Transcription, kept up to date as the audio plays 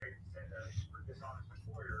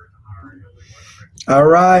All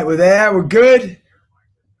right, we're there. We're good.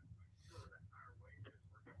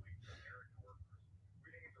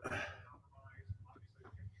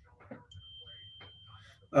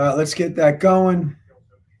 Let's get that going.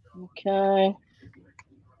 Okay.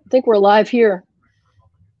 I think we're live here.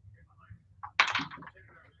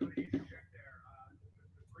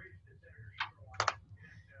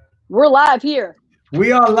 We're live here.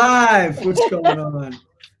 We are live. What's going on?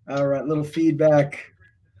 All right, little feedback.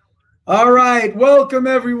 All right, welcome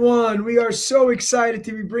everyone. We are so excited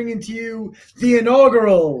to be bringing to you the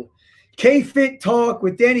inaugural KFIT talk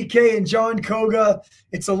with Danny K and John Koga.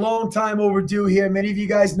 It's a long time overdue here. Many of you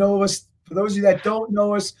guys know us. For those of you that don't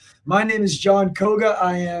know us, my name is John Koga.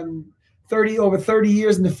 I am over 30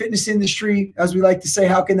 years in the fitness industry. As we like to say,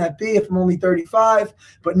 how can that be if I'm only 35?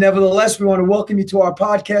 But nevertheless, we want to welcome you to our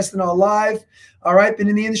podcast and our live. All right, been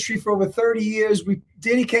in the industry for over 30 years.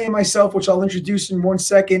 Danny K and myself, which I'll introduce in 1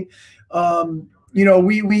 second.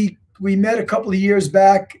 We met a couple of years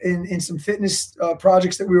back in some fitness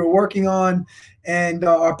projects that we were working on, and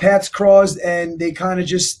our paths crossed, and they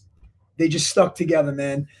just stuck together,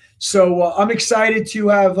 man. So I'm excited to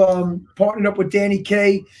have partnered up with Danny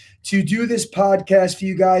K to do this podcast for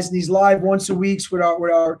you guys in these live once a week with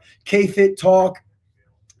our KFIT talk.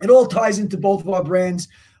 It all ties into both of our brands.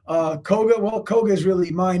 Koga is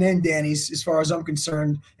really mine and Danny's as far as I'm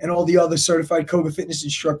concerned, and all the other certified Koga fitness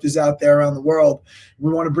instructors out there around the world.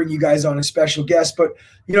 We want to bring you guys on as special guests. But,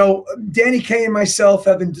 Danny K and myself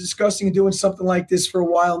have been discussing and doing something like this for a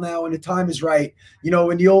while now, and the time is right. And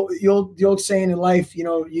the old saying in life,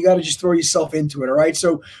 you got to just throw yourself into it, all right?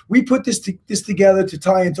 So we put this together to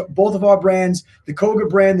tie into both of our brands, the Koga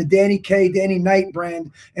brand, the Danny Knight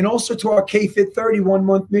brand, and also to our KFIT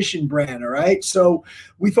 31-month mission brand, all right? So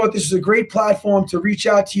we thought this was a great platform to reach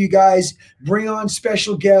out to you guys, bring on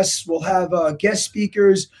special guests. We'll have guest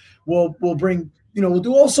speakers. We'll bring, we'll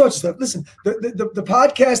do all sorts of stuff. Listen, the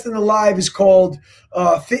podcast and the live is called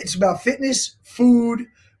it's about fitness, food.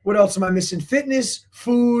 What else am I missing? Fitness,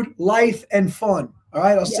 food, life, and fun. All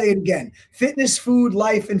right, I'll say it again. Fitness, food,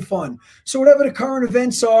 life, and fun. So whatever the current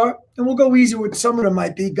events are, and we'll go easy with some of them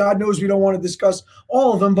might be. God knows we don't want to discuss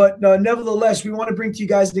all of them, but nevertheless, we want to bring to you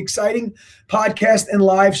guys an exciting podcast and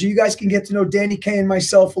live so you guys can get to know Danny K and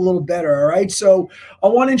myself a little better, all right? So I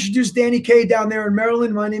want to introduce Danny K down there in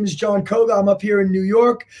Maryland. My name is John Koga. I'm up here in New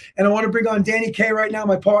York, and I want to bring on Danny K right now,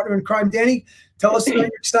 my partner in crime. Danny, tell us about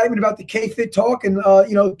your excitement about the KFIT talk, and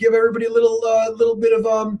give everybody a little bit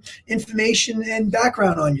of information and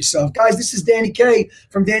background on yourself, guys. This is Danny K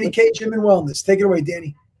from Danny K Gym and Wellness. Take it away,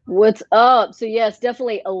 Danny. What's up? So yes,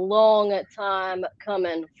 definitely a long time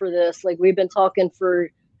coming for this. Like we've been talking for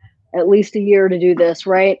at least a year to do this,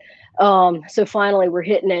 right? So finally we're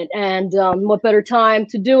hitting it, and what better time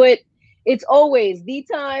to do it? It's always the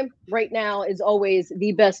time. Right now is always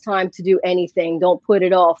the best time to do anything. Don't put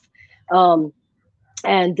it off.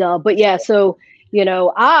 But yeah, so,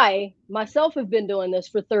 I myself have been doing this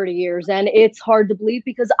for 30 years, and it's hard to believe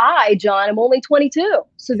because John, I'm only 22.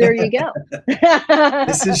 So there you go.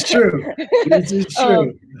 This is true. This is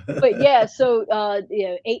true. But yeah, so,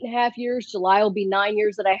 8.5 years, July will be 9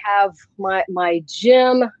 years that I have my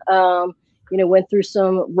gym, went through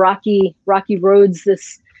some rocky roads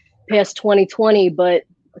this past 2020, but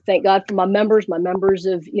thank God for my members. My members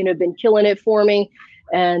have, been killing it for me.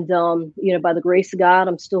 And, by the grace of God,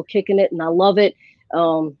 I'm still kicking it and I love it.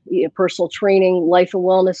 Personal training, life and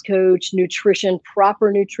wellness coach, nutrition, proper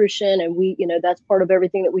nutrition. And that's part of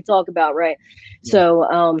everything that we talk about. Right. Yeah.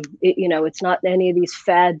 So, it's not any of these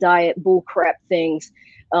fad diet bull crap things.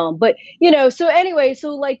 So anyway,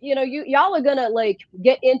 so y'all are gonna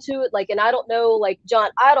get into it. And I don't know,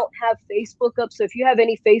 John, I don't have Facebook up. So if you have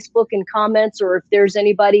any Facebook and comments, or if there's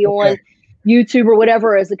anybody on YouTube or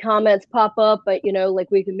whatever, as the comments pop up, but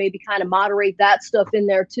we can maybe kind of moderate that stuff in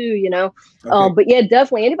there too, Okay. But yeah,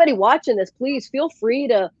 definitely anybody watching this, please feel free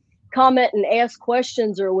to comment and ask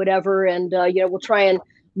questions or whatever. And, we'll try and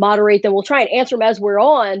moderate them. We'll try and answer them as we're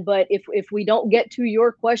on. But if we don't get to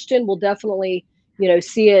your question, we'll definitely,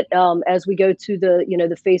 see it as we go to the,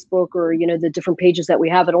 the Facebook or, the different pages that we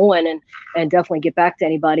have it on, and definitely get back to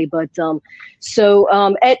anybody. But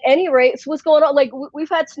at any rate, so what's going on? We've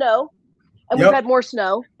had snow. And We've had more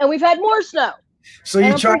snow, and we've had more snow. So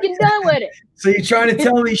you're freaking done with it. So you're trying to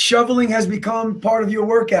tell me shoveling has become part of your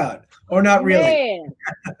workout, or not really? Man.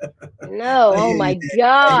 No. Oh my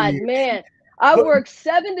God, man. I worked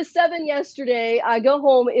 7 to 7 yesterday. I go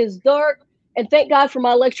home, it's dark, and thank God for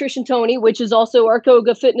my electrician, Tony, which is also our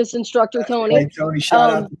Koga fitness instructor, Tony. Hey, Tony, shout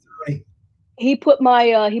out to Tony. he put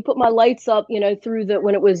my lights up, through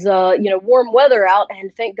when it was warm weather out,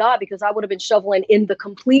 and thank God, because I would have been shoveling in the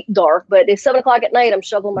complete dark. But it's 7 o'clock at night. I'm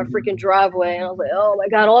shoveling my freaking driveway, and I was like, oh my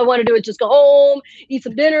God, all I want to do is just go home, eat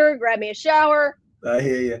some dinner, grab me a shower. I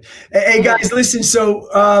hear you. Hey guys, listen. So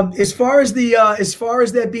as far as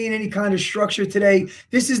there being any kind of structure today,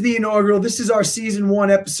 this is the inaugural. This is our season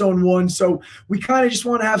 1, episode 1. So we kind of just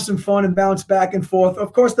want to have some fun and bounce back and forth.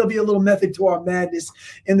 Of course, there'll be a little method to our madness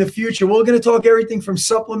in the future. We're going to talk everything from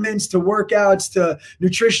supplements to workouts to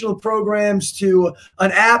nutritional programs to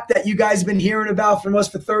an app that you guys have been hearing about from us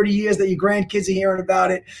for 30 years that your grandkids are hearing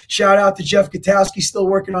about it. Shout out to Jeff Katowski, still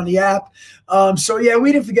working on the app. So yeah,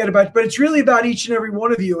 we didn't forget about it, but it's really about each and every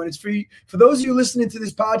one of you. And it's for those of you listening to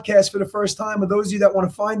this podcast for the first time, or those of you that want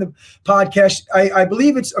to find the podcast, I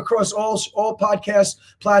believe it's across all podcast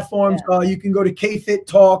platforms. Yeah. You can go to KFIT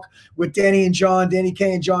Talk with Dani and John, Dani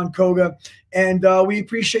K and John Koga. And we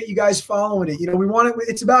appreciate you guys following it.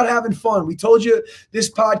 It's about having fun. We told you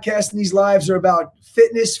this podcast and these lives are about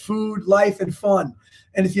fitness, food, life, and fun.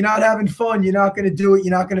 And if you're not having fun, you're not going to do it.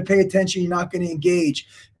 You're not going to pay attention. You're not going to engage.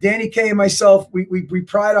 Dani K and myself, we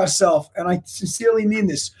pride ourselves, and I sincerely mean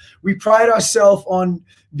this. We pride ourselves on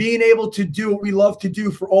being able to do what we love to do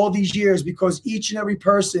for all these years, because each and every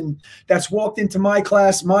person that's walked into my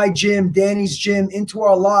class, my gym, Dani's gym, into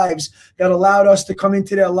our lives, that allowed us to come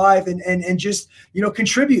into their life and just,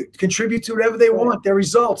 contribute to whatever they want, their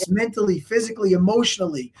results, mentally, physically,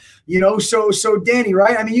 emotionally, so Dani,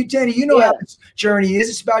 right? I mean, Dani, how this journey is.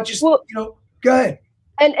 It's about just, go ahead.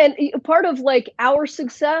 And part of our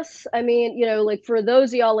success, I mean, for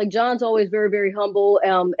those of y'all, John's always very, very humble.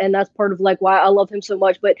 And that's part of why I love him so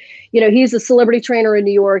much. But, he's a celebrity trainer in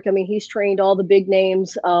New York. I mean, he's trained all the big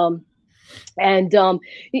names. But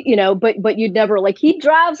you'd never, he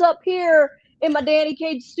drives up here in my Dani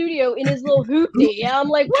Cage studio in his little hoopty. And I'm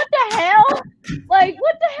like, what the hell? What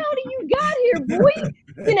the hell do you got here, boy?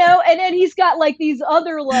 And then he's got these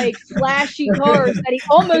other flashy cars that he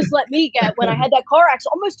almost let me get when I had that car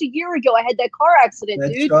accident almost a year ago. I had that car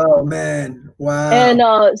accident, dude. Oh man, wow. And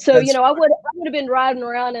so I would have been riding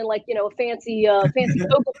around in a fancy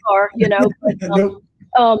Koga car,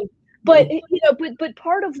 but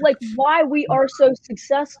part of why we are so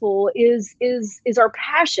successful is our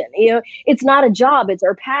passion. It's not a job, it's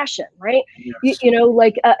our passion, right? Yes.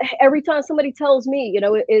 Every time somebody tells me,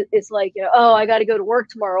 it's oh, I got to go to work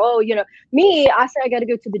tomorrow. Oh, me, I say I got to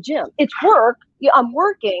go to the gym. It's work. I'm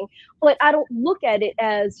working, but I don't look at it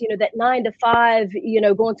as, that 9 to 5,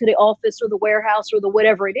 going to the office or the warehouse or the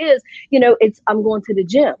whatever it is, I'm going to the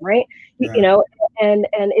gym, right? Yeah. And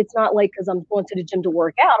it's not because I'm going to the gym to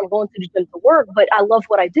work out. I'm going to the gym to work, but I love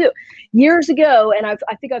what I do. Years ago, and I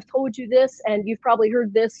think I've told you this, and you've probably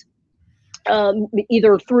heard this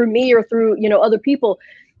either through me or through, other people,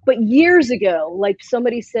 but years ago,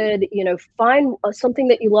 somebody said, find something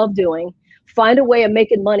that you love doing. Find a way of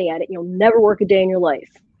making money at it. You'll never work a day in your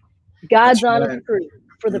life. God's honest truth.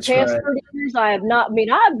 For the past 30 years, I have not. I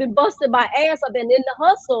mean, I've been busting my ass. I've been in the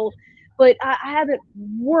hustle, but I haven't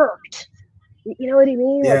worked. You know what I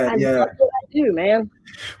mean? I love what I do, man.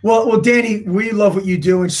 Well, Dani, we love what you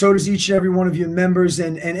do, and so does each and every one of your members,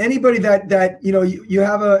 and anybody that you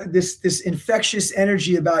have this infectious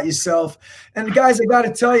energy about yourself. And guys, I got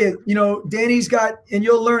to tell you, Dani's got, and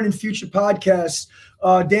you'll learn in future podcasts.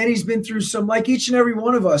 Dani's been through some, like each and every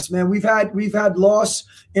one of us, man. We've had loss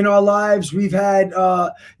in our lives. We've had,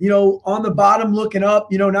 on the bottom looking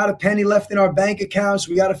up, not a penny left in our bank accounts.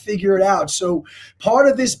 We got to figure it out. So part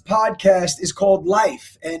of this podcast is called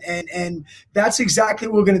Life. And that's exactly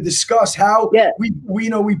what we're going to discuss, how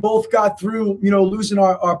we both got through, losing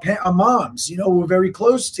our moms, we're very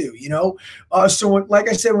close to, so like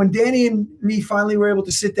I said, when Dani and me finally were able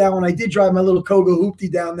to sit down, when I did drive my little Koga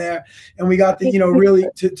hoopty down there, and we got to, really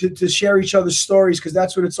to share each other's stories, because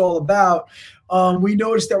that's what it's all about. We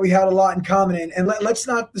noticed that we had a lot in common, and let's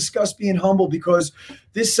not discuss being humble, because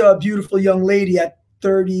this beautiful young lady at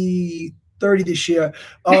 30 this year,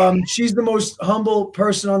 she's the most humble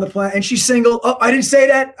person on the planet, and she's single. Oh, I didn't say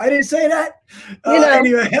that.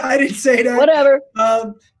 Anyway, I didn't say that. Whatever.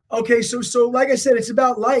 Okay, so like I said, it's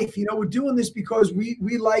about life. We're doing this because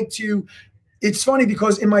we like to. It's funny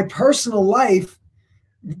because in my personal life,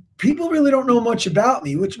 people really don't know much about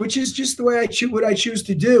me, which is just the way what I choose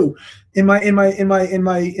to do. in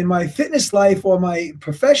my fitness life or my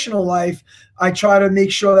professional life, I try to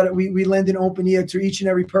make sure that we lend an open ear to each and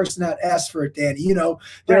every person that asks for it, Dani.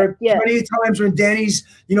 There are plenty of times when Dani's,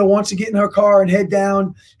 wants to get in her car and head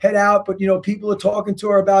out, but people are talking to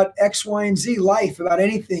her about X, Y, and Z life, about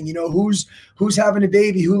anything, who's having a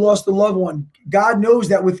baby, who lost a loved one. God knows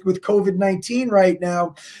that with COVID-19 right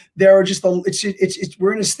now, there are just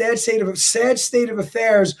we're in a sad state of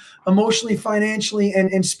affairs, emotionally, financially,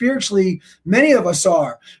 and spiritually. Many of us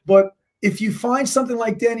are, but if you find something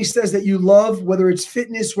like Dani says that you love, whether it's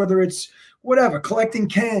fitness, whether it's whatever, collecting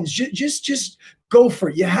cans, just go for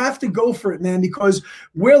it. You have to go for it, man, because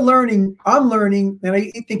we're learning. I'm learning, and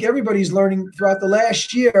I think everybody's learning throughout the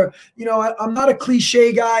last year. I'm not a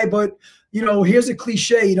cliche guy, but here's a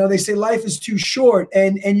cliche. They say life is too short,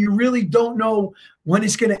 and you really don't know when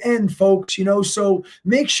it's going to end, folks. So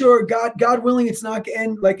make sure, God willing, it's not going to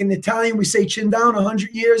end. Like in Italian, we say chin down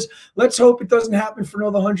 100 years. Let's hope it doesn't happen for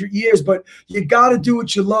another 100 years. But you got to do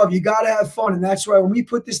what you love. You got to have fun, and that's why when we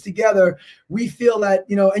put this together, we feel that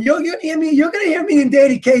and you're going to hear me. You're going to hear me and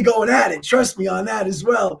Dani K going at it. Trust me on that as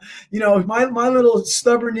well. My little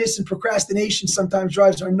stubbornness and procrastination sometimes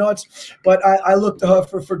drives her nuts, but I look to her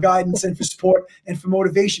for guidance and for support and for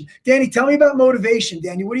motivation. Dani, tell me about motivation.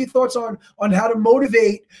 Dani, what are your thoughts on how to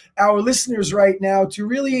motivate our listeners right now to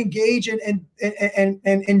really engage and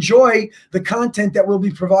enjoy the content that we'll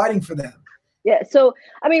be providing for them? Yeah. So,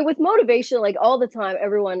 with motivation, like all the time,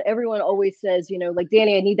 everyone always says, like,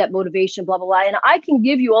 Dani, I need that motivation, blah, blah, blah. And I can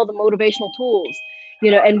give you all the motivational tools,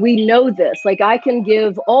 and we know this. Like, I can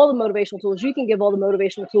give all the motivational tools. You can give all the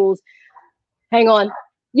motivational tools. Hang on.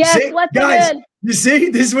 Yes, let them guys, in. You see,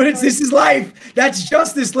 this is life. That's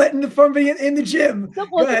justice, letting the fun be in the gym.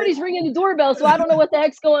 Well, somebody's ringing the doorbell, so I don't know what the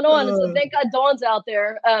heck's going on. And so thank God Dawn's out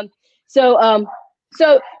there. So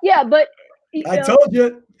yeah, but I told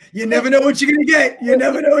you, you never know what you're gonna get. You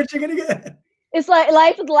never know what you're gonna get. It's like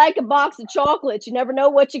life is like a box of chocolates. You never know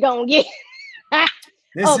what you're gonna get.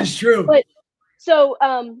 This is true. But so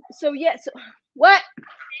yeah. So what?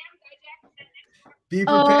 Be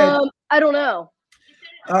prepared. I don't know.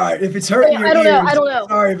 All right, if it's hurting your ears, I don't know.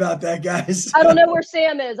 Sorry about that, guys. I don't know where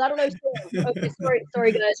Sam is. I don't know Sam. Okay,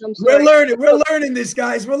 sorry, guys. I'm sorry. We're learning this,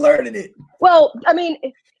 guys. We're learning it. Well,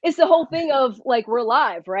 it's the whole thing of like we're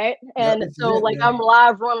live, right? And I'm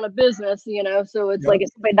live running a business, so it's like if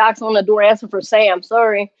somebody knocks on the door asking for Sam,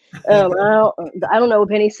 sorry. I don't know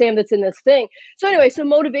of any Sam that's in this thing. So anyway, so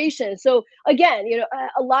motivation. So again,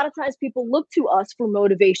 a lot of times people look to us for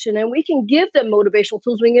motivation, and we can give them motivational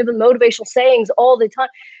tools. We can give them motivational sayings all the time.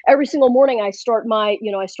 Every single morning I start my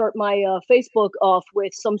Facebook off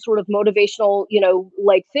with some sort of motivational,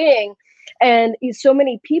 like thing. And so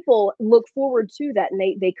many people look forward to that, and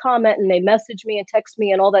they comment and they message me and text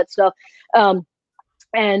me and all that stuff. But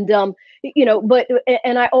I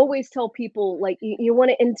always tell people, like, you want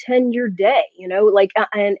to intend your day, like,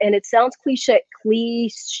 and it sounds cliche-ish,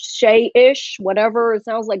 whatever. It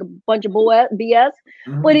sounds like a bunch of BS,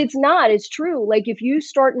 but it's not. It's true. Like, if you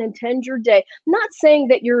start and intend your day, I'm not saying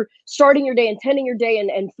that you're starting your day, intending your day,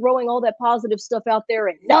 and throwing all that positive stuff out there,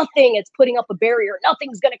 and it's putting up a barrier.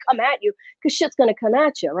 Nothing's going to come at you, because shit's going to come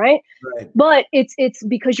at you, right? But it's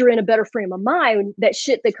because you're in a better frame of mind that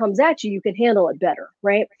shit that comes at you, you can handle it better,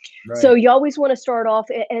 right? So you always want to start off,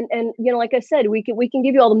 and like I said, we can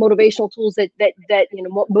give you all the motivational tools that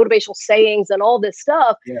motivational sayings and all this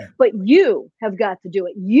stuff, but you have got to do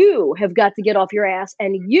it. You have got to get off your ass,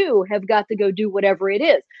 and you have got to go do whatever it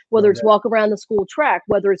is, whether it's walk around the school track,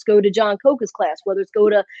 whether it's go to John Koga's class, whether it's go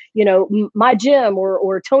to my gym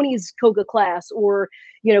or Tony's Koga class, or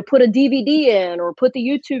put a DVD in, or put the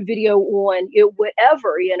YouTube video on,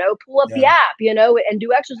 whatever, pull up the app, and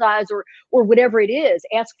do exercise, or whatever it is,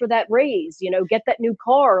 ask for that raise, get that new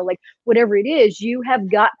car, like whatever it is, you have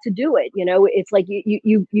got to do it. It's like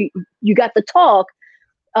you got the talk,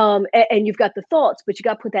 and you've got the thoughts, but you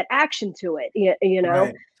got to put that action to it,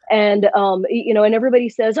 Right. And, and everybody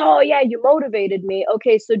says, oh yeah, you motivated me.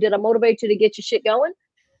 Okay. So did I motivate you to get your shit going?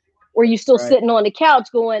 Or you still sitting on the couch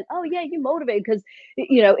going, oh yeah, you motivated? Because,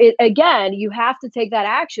 again, you have to take that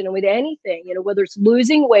action. And with anything, whether it's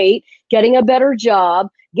losing weight, getting a better job,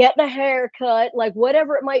 getting a haircut, like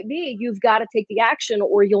whatever it might be, you've got to take the action,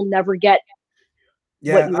 or you'll never get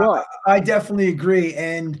what you want. I definitely agree.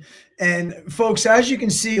 And folks, as you can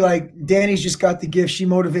see, like, Dani's just got the gift. She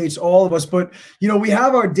motivates all of us. But, we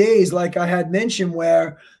have our days, like I had mentioned,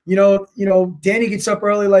 where, Dani gets up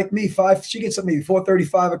early like me, she gets up maybe 4:30,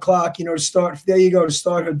 5 o'clock, to start, there you go, to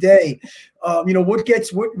start her day. What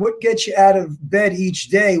gets you out of bed each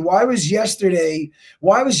day? Why was yesterday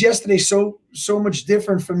so much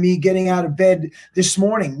different from me getting out of bed this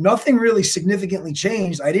morning? Nothing really significantly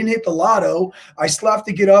changed. I didn't hit the lotto. I still have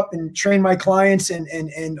to get up and train my clients and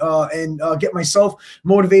get myself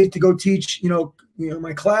motivated to go teach,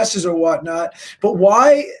 my classes or whatnot. But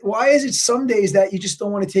why is it some days that you just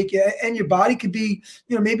don't want to take it, and your body could be,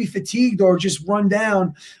 maybe fatigued or just run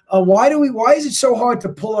down? Why is it so hard to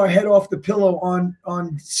pull our head off the pillow on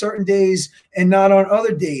certain days and not on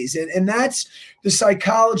other days? And that's the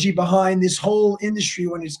psychology behind this whole industry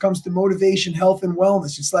when it comes to motivation, health, and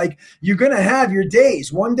wellness. It's like, you're going to have your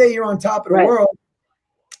days. One day you're on top of the world.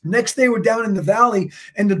 Next day, we're down in the valley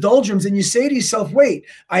and the doldrums, and you say to yourself, wait,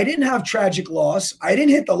 I didn't have tragic loss. I didn't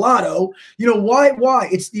hit the lotto. Why?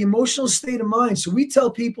 It's the emotional state of mind. So we tell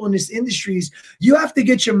people in this industry, you have to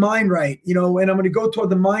get your mind right, and I'm going to go toward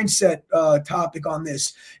the mindset topic on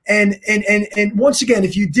this. And once again,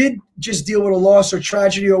 if you did just deal with a loss or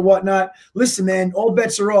tragedy or whatnot, listen, man, all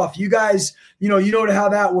bets are off. You guys, you know how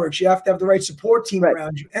that works. You have to have the right support team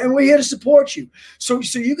around you, and we're here to support you. So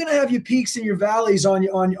you're going to have your peaks and your valleys on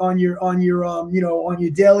your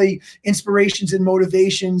daily inspirations and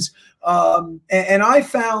motivations. And I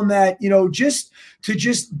found that, take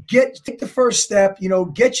the first step,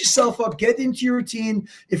 get yourself up, get into your routine.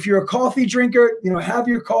 If you're a coffee drinker, have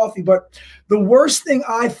your coffee. But the worst thing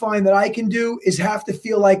I find that I can do is have to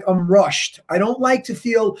feel like I'm rushed. I don't like to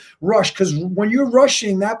feel rushed, because when you're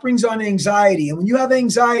rushing, that brings on anxiety. And when you have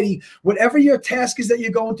anxiety, whatever your task is that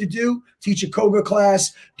you're going to do, teach a Koga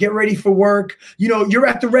class, get ready for work, you're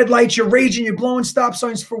at the red light, you're raging, you're blowing stop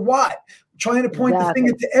signs for what? Trying to point the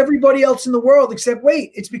finger to everybody else in the world, except,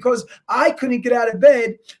 wait, it's because I couldn't get out of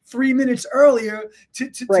bed 3 minutes earlier to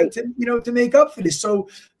make up for this. So,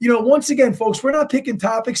 once again, folks, we're not picking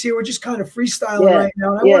topics here. We're just kind of freestyling right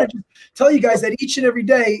now. And I want to just tell you guys that each and every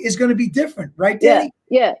day is going to be different, right, Dani?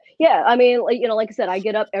 Yeah. I mean, like I said, I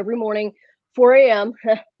get up every morning, 4 a.m.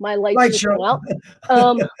 My lights are out.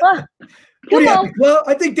 Come on. Well,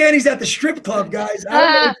 I think Dani's at the strip club, guys.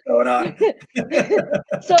 I don't know what's going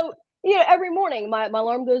on. So, every morning my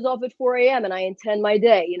alarm goes off at 4 a.m. and I intend my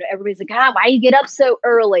day. Everybody's like, why you get up so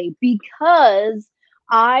early? Because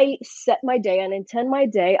I set my day and intend my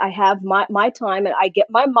day. I have my time, and I get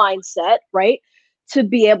my mindset right to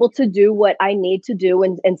be able to do what I need to do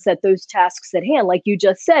and set those tasks at hand. Like you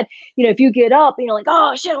just said, if you get up, like,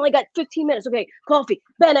 oh shit, I only got 15 minutes. Okay, coffee,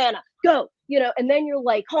 banana, go. And then you're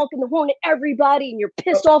like honking the horn at everybody, and you're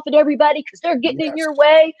pissed off at everybody because they're getting in your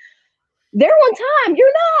way. They're on time.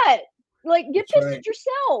 You're not. Like, get pissed at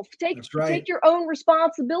yourself. Take your own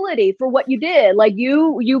responsibility for what you did. Like,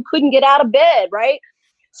 you couldn't get out of bed, right?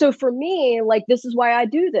 So for me, like, this is why I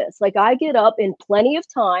do this. Like, I get up in plenty of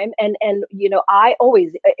time, and I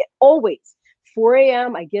always 4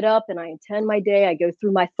 a.m. I get up and I intend my day. I go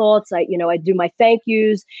through my thoughts. I do my thank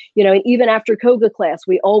yous. And even after Koga class,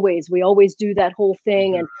 we always do that whole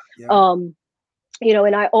thing. And and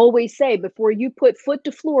I always say, before you put foot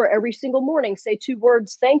to floor every single morning, say 2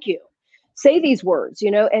 words, thank you. Say these words,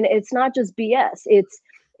 and it's not just BS.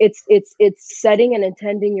 It's setting and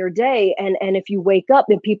intending your day. And if you wake up,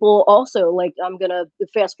 and people also, like, I'm going to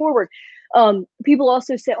fast forward. People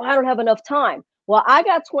also say, I don't have enough time. Well, I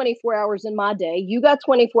got 24 hours in my day. You got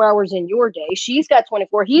 24 hours in your day. She's got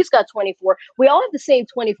 24. He's got 24. We all have the same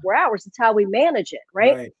 24 hours. It's how we manage it.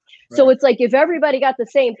 Right. So it's like, if everybody got the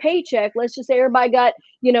same paycheck, let's just say everybody got,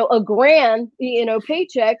 $1,000,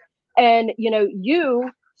 paycheck, and, you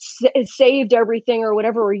saved everything or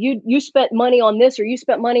whatever, or you spent money on this, or you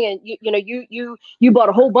spent money and you bought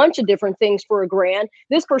a whole bunch of different things for $1,000.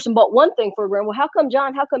 This person bought one thing for $1,000. Well, how come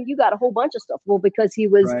you got a whole bunch of stuff? Well, because he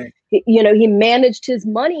was, he managed his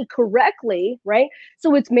money correctly, right?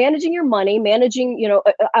 So it's managing your money,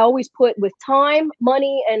 I always put, with time,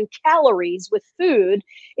 money, and calories with food,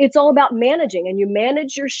 it's all about managing. And you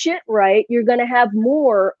manage your shit right, you're going to have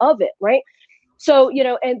more of it, right? So,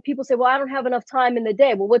 and people say, well, I don't have enough time in the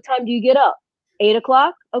day. Well, what time do you get up? 8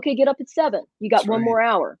 o'clock? Okay, get up at 7. You got one more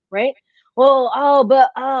hour, right? Well, but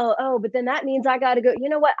then that means I got to go. You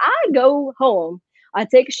know what? I go home. I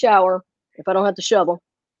take a shower if I don't have to shovel.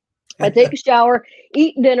 I take a shower,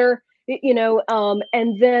 eat dinner,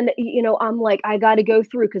 and then, I'm like, I got to go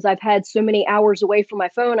through, because I've had so many hours away from my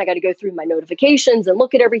phone. I got to go through my notifications and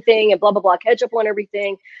look at everything and blah, blah, blah, catch up on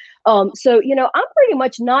everything. So, I'm pretty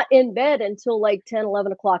much not in bed until like 10,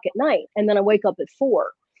 11 o'clock at night. And then I wake up at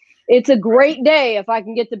 4. it's a great day if I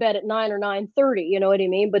can get to bed at 9 or 9:30, you know what I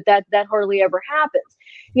mean? But that hardly ever happens,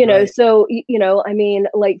 Right. So, I mean,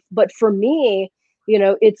 like, but for me,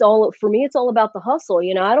 it's all about the hustle.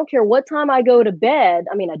 I don't care what time I go to bed.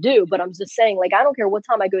 I mean, I do, but I'm just saying, like, I don't care what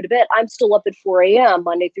time I go to bed. I'm still up at 4 a.m.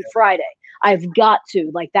 Monday through Friday. I've got to,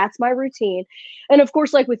 like, that's my routine. And of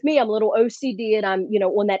course, like with me, I'm a little OCD, and I'm,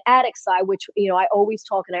 on that addict side, which, I always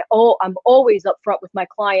talk, and I'm always upfront with my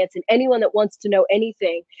clients and anyone that wants to know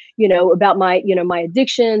anything, about my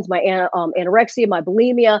addictions, my anorexia, my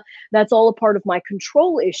bulimia. That's all a part of my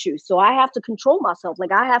control issues. So I have to control myself.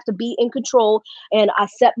 Like, I have to be in control, and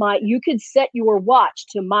you could set your watch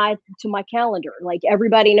to my calendar. Like,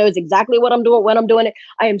 everybody knows exactly what I'm doing, when I'm doing it.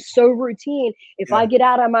 I am so routine. If I get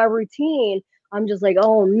out of my routine, I'm just like,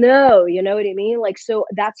 oh no, you know what I mean? Like, so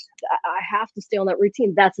I have to stay on that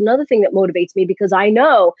routine. That's another thing that motivates me, because I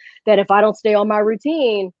know that if I don't stay on my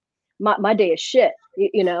routine, my day is shit,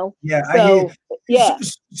 Yeah, I hear. So, yeah.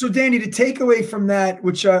 So Dani, the takeaway from that,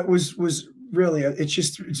 which was really,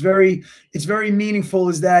 it's very meaningful,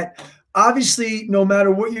 is that obviously no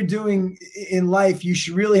matter what you're doing in life, you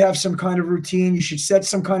should really have some kind of routine. You should set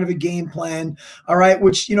some kind of a game plan. All right,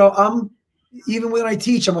 which even when I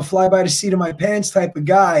teach, I'm a fly by the seat of my pants type of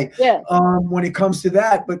guy. Yeah. When it comes to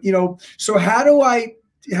that, but so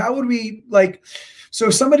how would we, like, so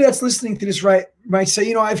somebody that's listening to this might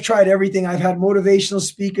say, I've tried everything. I've had motivational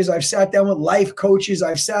speakers. I've sat down with life coaches.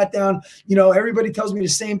 I've sat down, everybody tells me the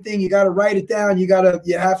same thing. You got to write it down. You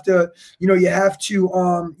have to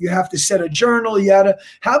set a journal.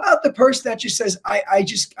 How about the person that just says, I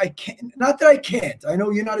can't, not that I can't, I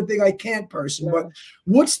know you're not a big, I can't person, but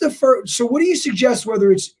what's the first, so what do you suggest,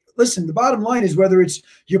 whether it's, listen, the bottom line is, whether it's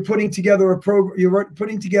you're putting together a program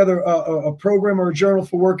or a journal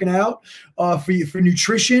for working out, for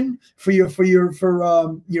nutrition, for your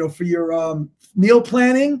meal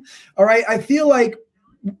planning. All right. I feel like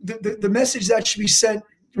the message that should be sent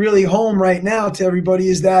really home right now to everybody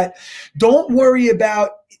is that don't worry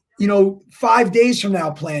about 5 days from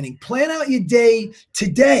now planning. Plan out your day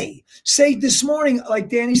today. Say this morning, like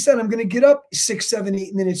Dani said, I'm going to get up 6, 7,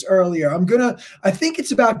 8 minutes earlier. I think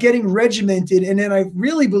it's about getting regimented. And then I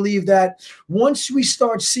really believe that once we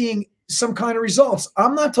start seeing some kind of results,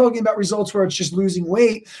 I'm not talking about results where it's just losing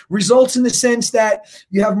weight, results in the sense that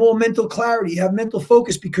you have more mental clarity, you have mental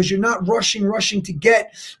focus, because you're not rushing to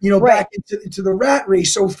get, back into the rat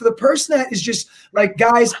race. So for the person that is just like,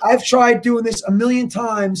 guys, I've tried doing this a million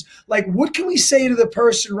times, like, what can we say to the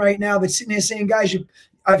person right now that's sitting there saying, guys,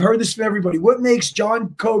 I've heard this from everybody. What makes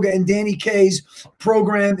John Koga and Dani K's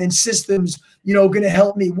program and systems, going to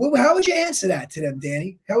help me? How would you answer that to them,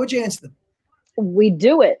 Dani? How would you answer them? We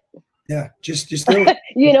do it. Yeah, just do it.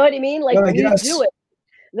 You know what I mean? Like, we yes. do it.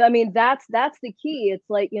 I mean, that's the key. It's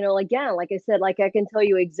like, again, like I said, like, I can tell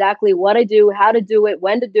you exactly what I do, how to do it,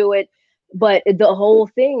 when to do it. But the whole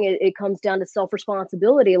thing, it comes down to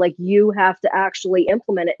self-responsibility. Like, you have to actually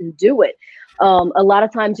implement it and do it. A lot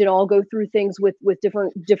of times, I'll go through things with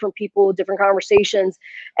different people, different conversations,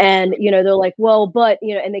 and they're like, well, but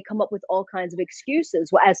and they come up with all kinds of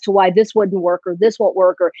excuses as to why this wouldn't work or this won't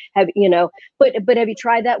work, or but have you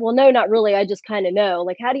tried that? Well, no, not really. I just kind of know.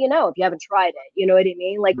 Like, how do you know if you haven't tried it? You know what I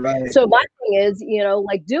mean? Like, right. So my thing is,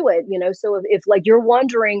 like, do it. So if like you're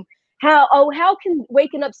wondering how can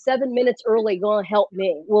waking up 7 minutes early going to help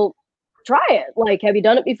me? Well, try it. Like, have you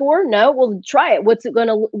done it before? No. Well, try it. What are you going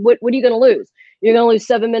to lose? You're going to lose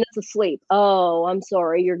 7 minutes of sleep. Oh, I'm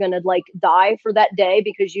sorry. You're going to, like, die for that day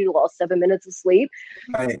because you lost 7 minutes of sleep.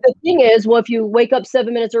 Right. The thing is, well, if you wake up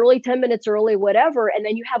 7 minutes early, 10 minutes early, whatever, and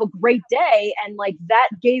then you have a great day, and like that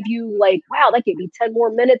gave you, like, wow, that gave me 10 more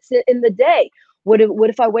minutes in the day. What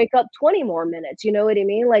if I wake up 20 more minutes? You know what I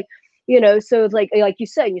mean? Like, so it's like you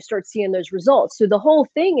said, you start seeing those results. So the whole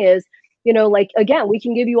thing is, like, again, we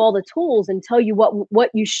can give you all the tools and tell you what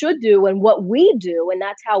you should do and what we do. And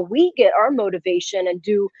that's how we get our motivation and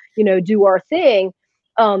do our thing.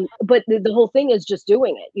 But the whole thing is just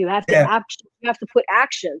doing it. You have to you have to put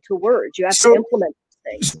action to words. You have to implement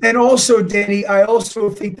things. And also, Dani, I also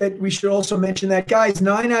think that we should also mention that, guys,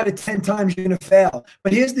 9 out of 10 times you're going to fail.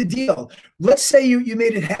 But here's the deal. Let's say you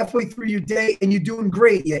made it halfway through your day and you're doing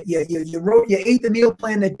great. You ate the meal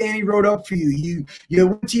plan that Dani wrote up for you. You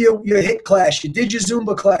went to your HIIT class. You did your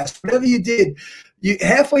Zumba class. Whatever you did, you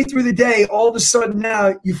halfway through the day, all of a sudden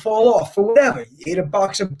now you fall off for whatever. You ate a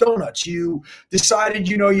box of donuts. You decided,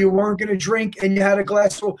 you weren't going to drink, and you had a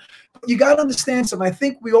glass of. You got to understand something. I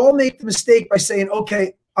think we all make the mistake by saying,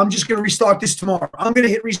 okay, I'm just going to restart this tomorrow. I'm going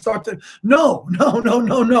to hit restart. No.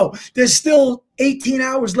 There's still 18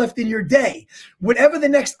 hours left in your day. Whatever the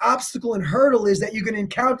next obstacle and hurdle is that you're going to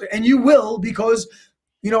encounter, and you will, because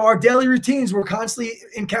our daily routines, we're constantly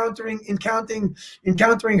encountering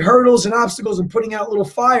hurdles and obstacles and putting out little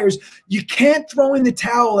fires. You can't throw in the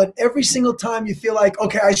towel at every single time you feel like,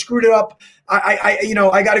 okay, I screwed it up.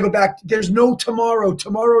 I got to go back. There's no tomorrow.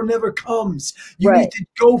 Tomorrow never comes. You need to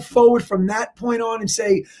go forward from that point on and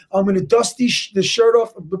say, I'm going to dust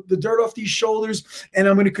the dirt off these shoulders, and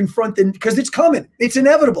I'm going to confront them because it's coming. It's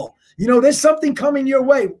inevitable. There's something coming your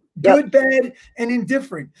way. Good, bad, and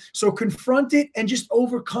indifferent. So confront it and just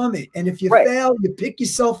overcome it. And if you fail, you pick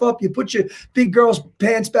yourself up, you put your big girl's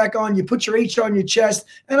pants back on, you put your H on your chest.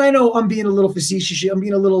 And I know I'm being a little facetious. I'm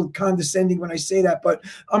being a little condescending when I say that, but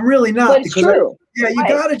I'm really not. But it's true. You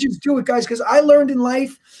got to just do it, guys, because I learned in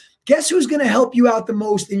life, guess who's going to help you out the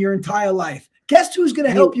most in your entire life? Guess who's going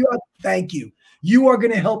to help you out? Thank you. You are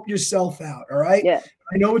going to help yourself out, all right? Yeah.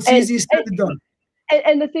 I know it's easier said than done.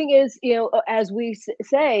 And the thing is, as we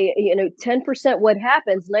say, 10% what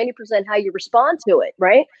happens, 90% how you respond to it,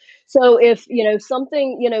 right? So if,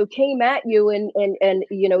 something, came at you and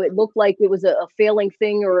it looked like it was a failing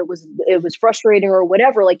thing, or it was frustrating or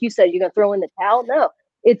whatever, like you said, you're going to throw in the towel? No,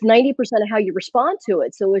 it's 90% of how you respond to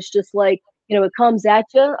it. So it's just like, it comes at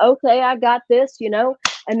you. Okay, I got this,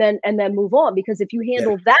 and then move on. Because if you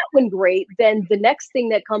handle that one great, then the next thing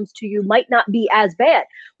that comes to you might not be as bad.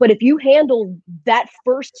 But if you handle that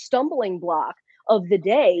first stumbling block of the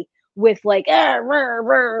day with like, you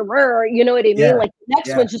know what I mean? Like the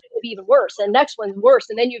next one's just going to be even worse, and next one's worse.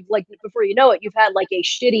 And then you've like, before you know it, you've had like a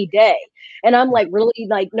shitty day. And I'm like, really,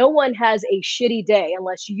 like no one has a shitty day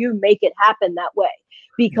unless you make it happen that way.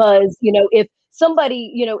 Because, if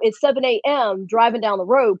somebody, at 7 a.m. driving down the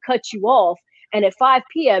road cuts you off, and at 5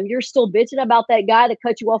 p.m. you're still bitching about that guy that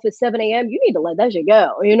cut you off at 7 a.m., you need to let that shit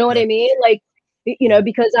go. You know what I mean? Like,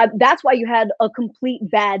 because that's why you had a complete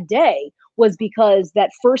bad day, was because that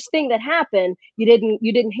first thing that happened, you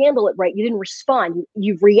didn't handle it right. You didn't respond.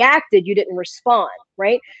 You reacted. You didn't respond.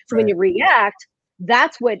 Right. So when you react,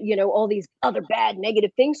 that's what, all these other bad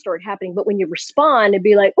negative things start happening. But when you respond and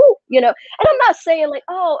be like, oh, and I'm not saying like,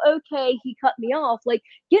 oh, okay, he cut me off. Like,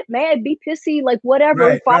 get mad, be pissy, like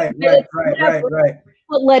whatever. 5 minutes, whatever.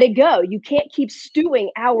 But let it go. You can't keep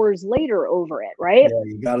stewing hours later over it, right? Yeah,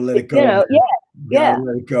 you got to let it go. Let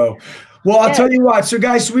it go. Well, I'll tell you what. So,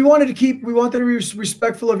 guys, we wanted to be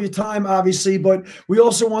respectful of your time, obviously, but we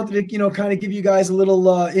also wanted to, kind of give you guys a little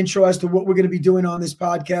intro as to what we're going to be doing on this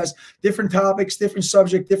podcast. Different topics, different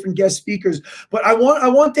subject, different guest speakers. But I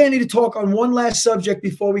want Dani to talk on one last subject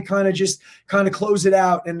before we kind of close it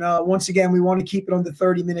out. And once again, we want to keep it under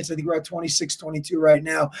 30 minutes. I think we're at 26, 22 right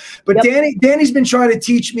now. But Dani's been trying to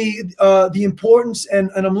teach me the importance,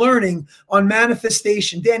 and I'm learning on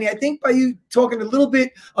manifestation. Dani, I think by you talking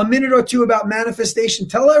a minute or two about manifestation,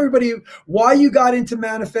 tell everybody why you got into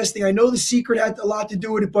manifesting. I know the secret had a lot to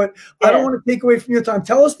do with it, but I don't want to take away from your time.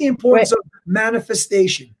 Tell us the importance of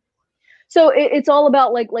manifestation. So it's all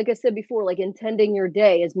about, like I said before, like intending your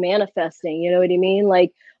day is manifesting. You know what I mean?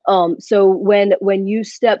 Like, so when you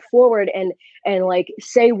step forward and like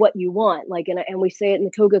say what you want, like, and we say it in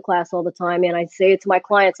the Koga class all the time, and I say it to my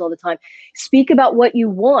clients all the time, speak about what you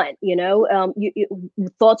want.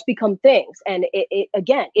 Thoughts become things. And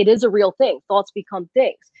it is a real thing. Thoughts become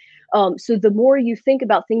things. So the more you think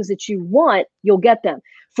about things that you want, you'll get them.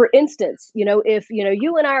 For instance, if,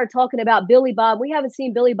 you and I are talking about Billy Bob, we haven't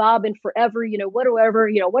seen Billy Bob in forever, whatever,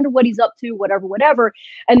 wonder what he's up to, whatever.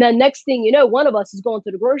 And then next thing you know, one of us is going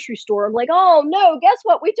to the grocery store. I'm like, oh no, guess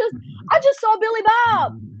what? I just saw Billy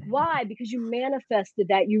Bob. Why? Because you manifested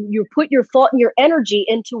that. You put your thought and your energy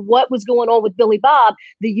into what was going on with Billy Bob.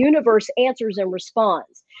 The universe answers and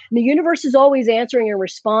responds. And the universe is always answering and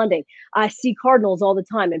responding. I see cardinals all the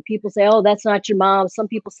time, and people say, oh, that's not your mom. Some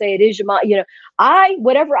people say it is your mom.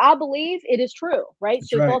 Whatever I believe, it is true, right? That's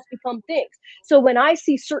so thoughts become things. So when I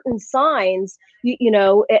see certain signs,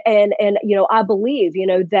 I believe,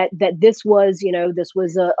 that this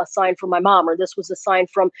was a sign from my mom, or this was a sign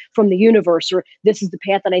from the universe, or this is the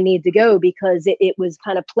path that I need to go, because it was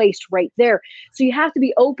kind of placed right there. So you have to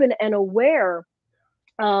be open and aware.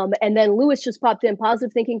 And then Lewis just popped in,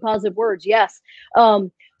 positive thinking, positive words. Yes.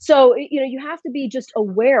 So, you have to be just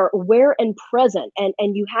aware and present, and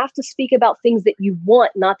you have to speak about things that you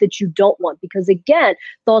want, not that you don't want, because again,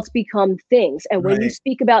 thoughts become things. And when you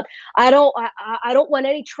speak about, I don't want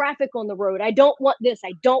any traffic on the road. I don't want this.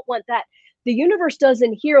 I don't want that. The universe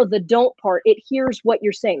doesn't hear the don't part. It hears what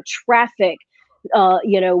you're saying. Traffic,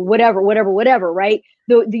 whatever, right?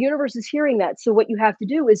 The universe is hearing that. So what you have to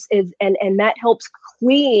do is and that helps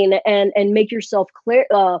clean and make yourself clear,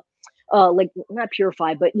 like not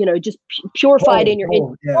purified, but just purified in your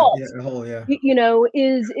thoughts. Yeah.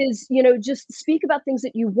 Is just speak about things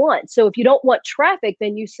that you want. So if you don't want traffic,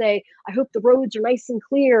 then you say, I hope the roads are nice and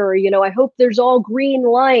clear, or, I hope there's all green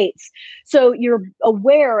lights. So you're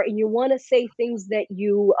aware, and you want to say things that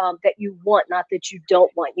you want, not that you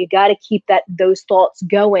don't want. You got to keep those thoughts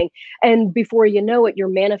going, and before you know it, you're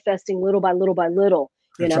manifesting little by little by little.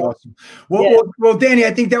 That's awesome. Well, Dani,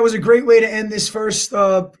 I think that was a great way to end this first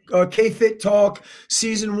KFIT Talk,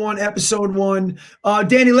 Season 1, Episode 1.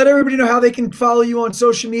 Dani, let everybody know how they can follow you on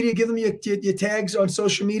social media. Give them your tags on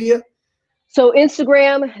social media. So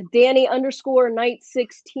Instagram,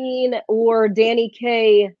 Dani_Knight16 or Dani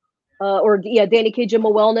K, Dani K Gym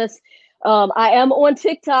of Wellness. I am on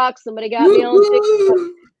TikTok. Somebody got me on TikTok.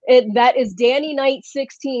 That is Dani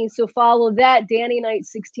Knight16. So follow that, Dani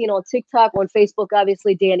Knight16 on TikTok, on Facebook,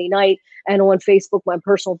 obviously Dani Knight, and on Facebook,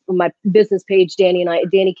 my business page, Dani Knight,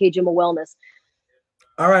 Dani K Gym of Wellness.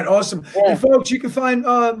 All right, awesome. Yeah. And folks, you can find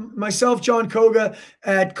myself, John Koga,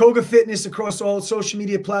 at Koga Fitness across all social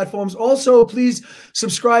media platforms. Also, please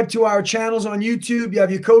subscribe to our channels on YouTube. You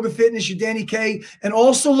have your Koga Fitness, your Dani K, and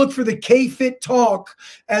also look for the KFIT Talk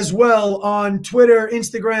as well on Twitter,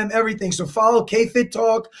 Instagram, everything. So follow KFIT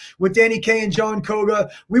Talk with Dani K and John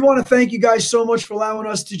Koga. We want to thank you guys so much for allowing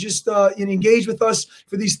us to just engage with us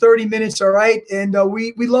for these 30 minutes, all right? And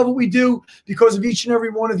we love what we do because of each and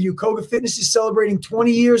every one of you. Koga Fitness is celebrating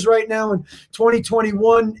 20 years right now in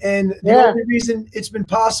 2021, and the only reason it's been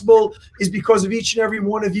possible is because of each and every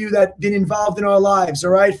one of you that been involved in our lives,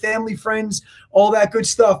 all right? Family, friends, all that good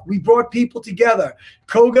stuff. We brought people together.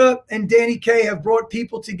 Koga and Dani K have brought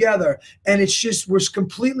people together, and it's just, we're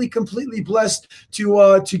completely blessed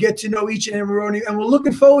to get to know each and every one of you, and we're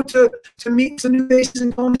looking forward to meet some new faces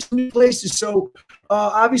and going to some new places. So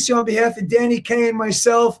obviously, on behalf of Dani K and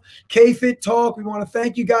myself, KFIT Talk, we want to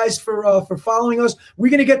thank you guys for following us. We're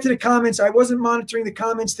going to get to the comments. I wasn't monitoring the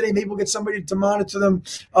comments today. Maybe we'll get somebody to monitor them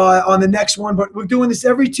on the next one. But we're doing this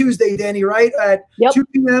every Tuesday, Dani, right? At 2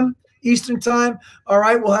 p.m. Eastern time. All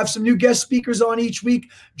right. We'll have some new guest speakers on each week.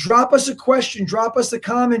 Drop us a question. Drop us a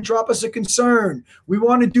comment. Drop us a concern. We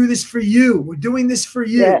want to do this for you. We're doing this for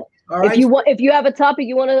you. Yeah. All right. If you have a topic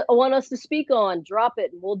you want us to speak on, drop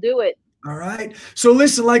it and we'll do it. All right. So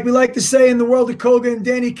listen, like we like to say in the world of Koga and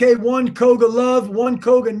Dani K, one Koga love, one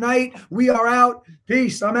Koga night. We are out.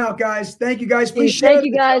 Peace. I'm out, guys. Thank you, guys. Please share. Thank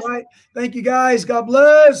you, guys. All right. Thank you, guys. God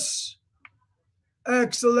bless.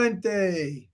 Excelente.